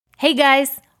Hey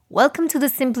guys, welcome to the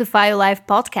Simplify Your Life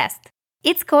podcast.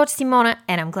 It's Coach Simona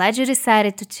and I'm glad you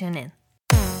decided to tune in.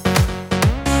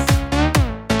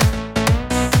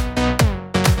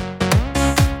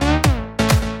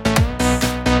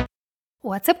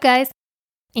 What's up guys?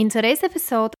 In today's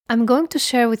episode, I'm going to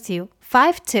share with you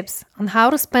 5 tips on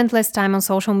how to spend less time on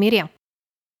social media.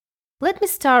 Let me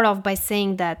start off by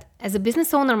saying that as a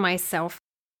business owner myself,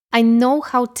 I know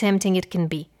how tempting it can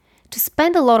be to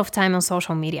spend a lot of time on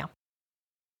social media.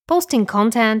 Posting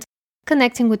content,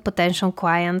 connecting with potential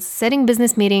clients, setting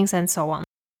business meetings, and so on.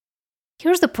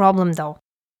 Here's the problem though.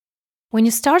 When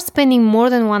you start spending more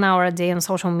than 1 hour a day on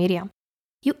social media,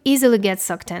 you easily get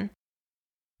sucked in.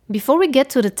 Before we get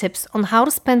to the tips on how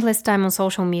to spend less time on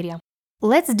social media,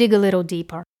 let's dig a little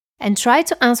deeper and try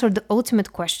to answer the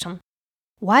ultimate question.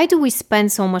 Why do we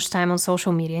spend so much time on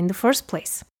social media in the first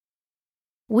place?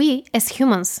 We, as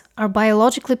humans, are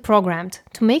biologically programmed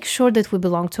to make sure that we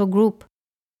belong to a group.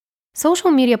 Social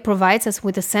media provides us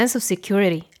with a sense of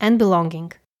security and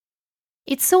belonging.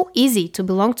 It's so easy to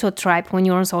belong to a tribe when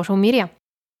you're on social media.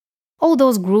 All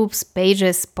those groups,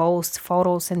 pages, posts,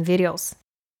 photos, and videos.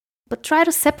 But try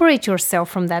to separate yourself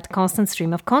from that constant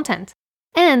stream of content.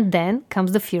 And then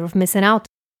comes the fear of missing out.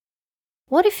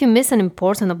 What if you miss an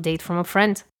important update from a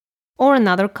friend? Or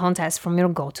another contest from your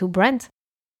go-to brand?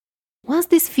 Once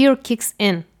this fear kicks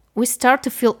in, we start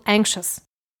to feel anxious,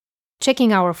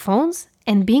 checking our phones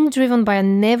and being driven by a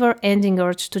never-ending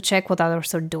urge to check what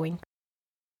others are doing.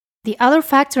 The other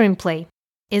factor in play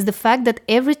is the fact that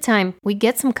every time we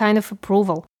get some kind of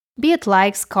approval, be it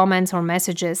likes, comments, or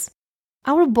messages,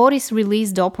 our bodies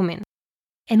release dopamine,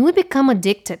 and we become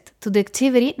addicted to the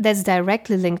activity that's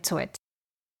directly linked to it.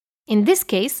 In this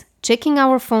case, checking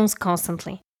our phones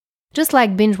constantly. Just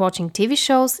like binge-watching TV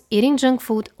shows, eating junk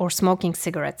food, or smoking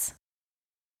cigarettes.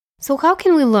 So how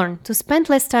can we learn to spend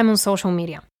less time on social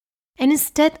media and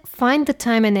instead find the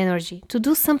time and energy to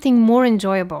do something more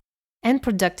enjoyable and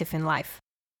productive in life?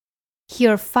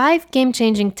 Here are 5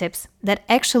 game-changing tips that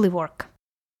actually work.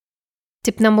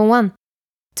 Tip number 1.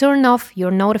 Turn off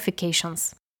your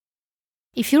notifications.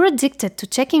 If you're addicted to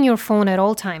checking your phone at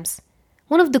all times,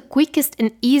 one of the quickest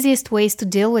and easiest ways to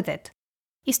deal with it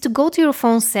is to go to your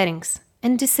phone settings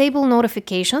and disable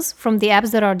notifications from the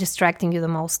apps that are distracting you the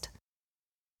most.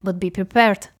 But be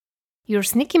prepared. Your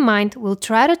sneaky mind will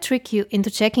try to trick you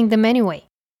into checking them anyway,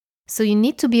 so you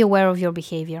need to be aware of your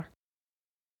behavior.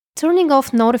 Turning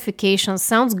off notifications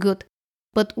sounds good,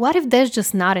 but what if that's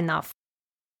just not enough?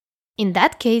 In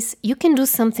that case, you can do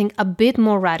something a bit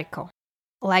more radical,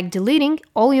 like deleting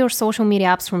all your social media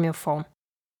apps from your phone.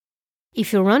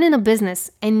 If you're running a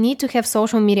business and need to have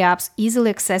social media apps easily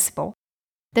accessible,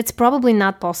 that's probably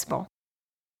not possible.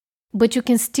 But you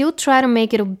can still try to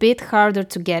make it a bit harder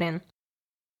to get in.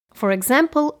 For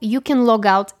example, you can log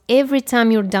out every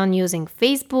time you're done using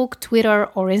Facebook, Twitter,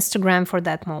 or Instagram for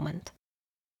that moment.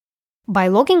 By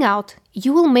logging out,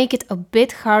 you will make it a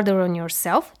bit harder on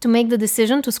yourself to make the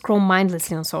decision to scroll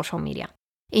mindlessly on social media,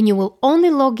 and you will only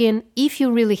log in if you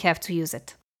really have to use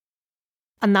it.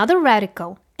 Another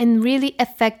radical and really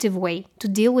effective way to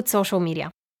deal with social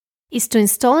media is to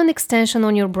install an extension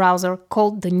on your browser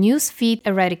called the Newsfeed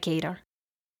Eradicator.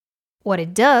 What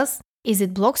it does is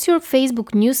it blocks your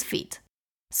Facebook newsfeed,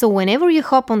 so whenever you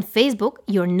hop on Facebook,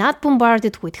 you're not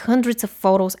bombarded with hundreds of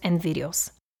photos and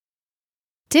videos.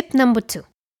 Tip number 2.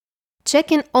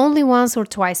 Check in only once or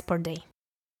twice per day.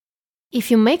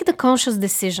 If you make the conscious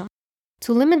decision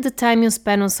to limit the time you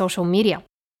spend on social media,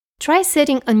 try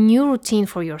setting a new routine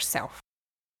for yourself.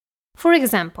 For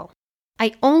example,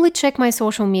 I only check my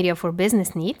social media for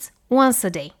business needs once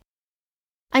a day.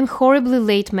 I'm horribly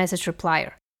late message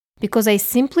replier because I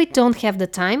simply don't have the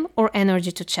time or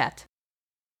energy to chat.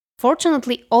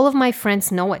 Fortunately, all of my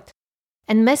friends know it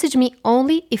and message me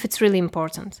only if it's really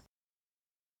important.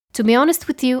 To be honest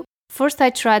with you, first I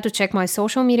try to check my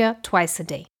social media twice a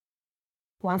day.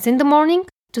 Once in the morning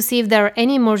to see if there are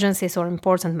any emergencies or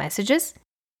important messages,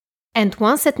 and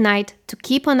once at night to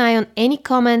keep an eye on any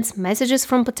comments, messages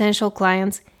from potential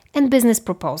clients, and business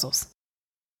proposals.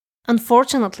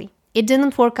 Unfortunately, it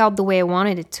didn't work out the way I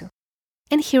wanted it to.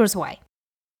 And here's why.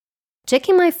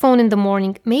 Checking my phone in the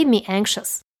morning made me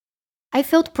anxious. I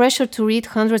felt pressure to read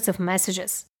hundreds of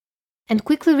messages, and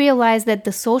quickly realized that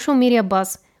the social media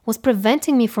buzz was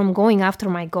preventing me from going after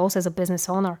my goals as a business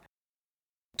owner.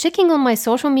 Checking on my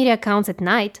social media accounts at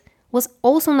night was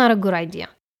also not a good idea.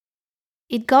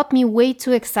 It got me way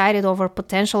too excited over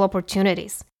potential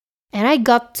opportunities, and I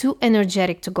got too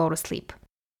energetic to go to sleep.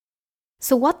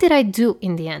 So what did I do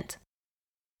in the end?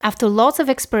 After lots of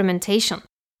experimentation,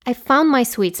 I found my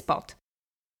sweet spot.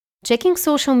 Checking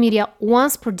social media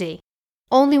once per day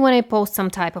only when I post some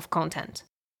type of content,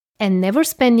 and never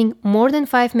spending more than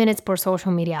 5 minutes per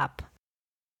social media app.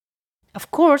 Of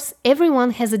course,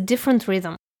 everyone has a different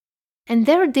rhythm, and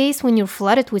there are days when you're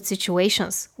flooded with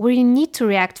situations where you need to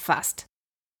react fast.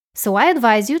 So I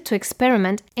advise you to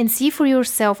experiment and see for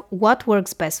yourself what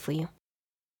works best for you.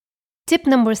 Tip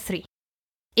number 3.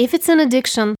 If it's an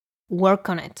addiction, work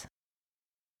on it.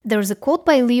 There's a quote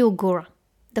by Leo Gura,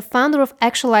 the founder of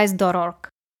Actualize.org,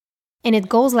 and it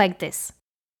goes like this: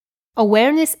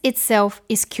 "Awareness itself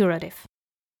is curative."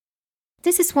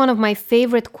 This is one of my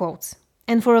favorite quotes,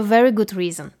 and for a very good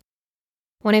reason.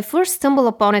 When I first stumbled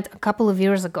upon it a couple of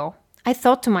years ago, I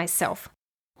thought to myself,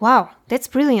 wow, that's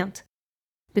brilliant.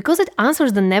 Because it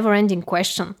answers the never-ending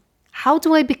question, how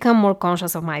do I become more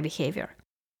conscious of my behavior?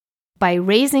 By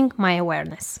raising my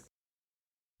awareness.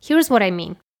 Here's what I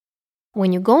mean.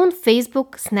 When you go on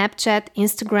Facebook, Snapchat,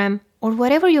 Instagram, or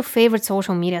whatever your favorite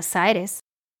social media site is,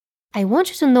 I want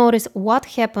you to notice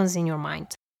what happens in your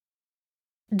mind.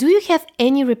 Do you have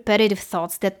any repetitive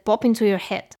thoughts that pop into your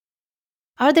head?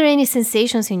 Are there any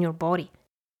sensations in your body?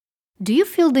 Do you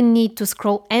feel the need to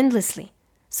scroll endlessly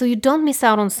so you don't miss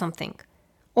out on something?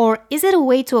 Or is it a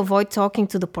way to avoid talking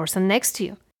to the person next to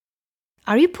you?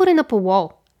 Are you putting up a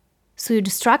wall so you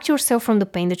distract yourself from the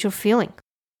pain that you're feeling?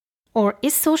 Or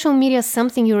is social media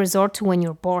something you resort to when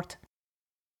you're bored?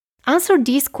 Answer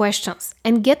these questions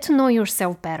and get to know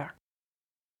yourself better.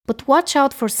 But watch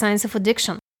out for signs of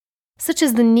addiction, such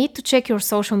as the need to check your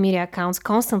social media accounts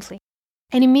constantly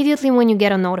and immediately when you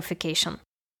get a notification.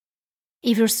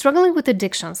 If you're struggling with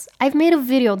addictions, I've made a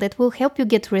video that will help you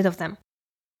get rid of them.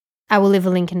 I will leave a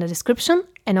link in the description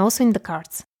and also in the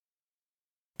cards.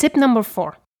 Tip number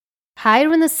 4.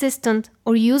 Hire an assistant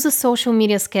or use a social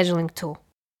media scheduling tool.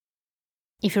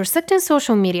 If you're stuck in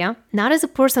social media, not as a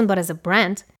person but as a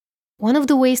brand, one of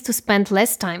the ways to spend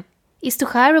less time is to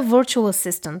hire a virtual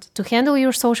assistant to handle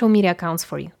your social media accounts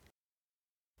for you.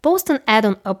 Post an ad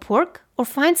on Upwork or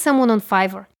find someone on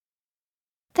Fiverr.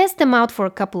 Test them out for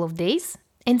a couple of days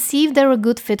and see if they're a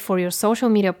good fit for your social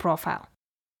media profile.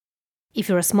 If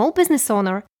you're a small business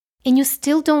owner and you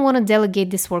still don't want to delegate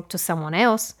this work to someone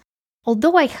else,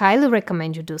 although I highly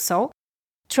recommend you do so,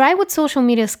 try with social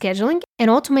media scheduling and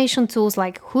automation tools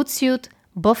like Hootsuite,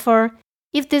 Buffer,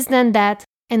 If This Then That,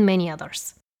 and many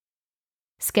others.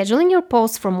 Scheduling your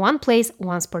posts from one place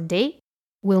once per day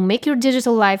will make your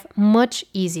digital life much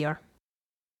easier.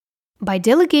 By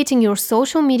delegating your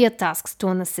social media tasks to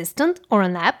an assistant or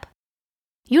an app,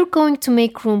 you're going to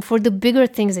make room for the bigger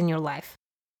things in your life,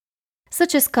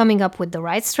 such as coming up with the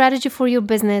right strategy for your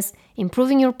business,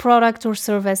 improving your product or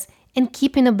service, and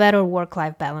keeping a better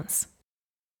work-life balance.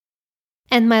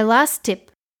 And my last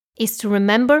tip is to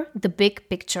remember the big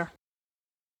picture.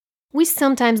 We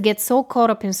sometimes get so caught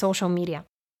up in social media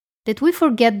that we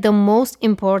forget the most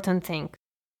important thing.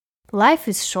 Life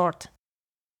is short.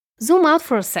 Zoom out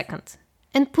for a second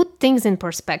and put things in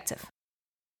perspective.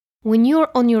 When you're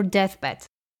on your deathbed,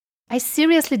 I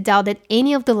seriously doubt that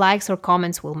any of the likes or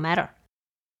comments will matter.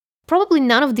 Probably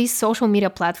none of these social media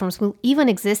platforms will even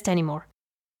exist anymore.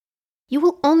 You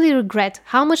will only regret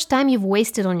how much time you've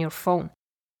wasted on your phone,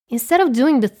 instead of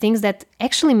doing the things that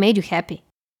actually made you happy.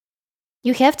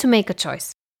 You have to make a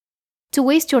choice. To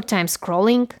waste your time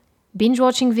scrolling,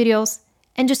 binge-watching videos,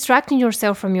 and distracting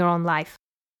yourself from your own life.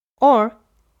 Or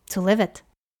to live it.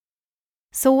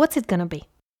 So what's it gonna be?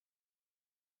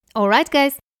 Alright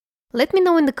guys, let me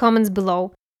know in the comments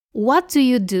below, what do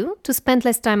you do to spend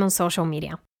less time on social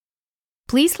media?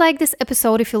 Please like this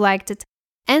episode if you liked it,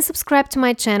 and subscribe to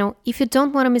my channel if you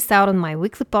don't want to miss out on my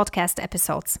weekly podcast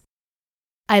episodes.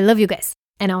 I love you guys,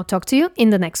 and I'll talk to you in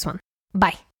the next one.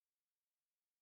 Bye!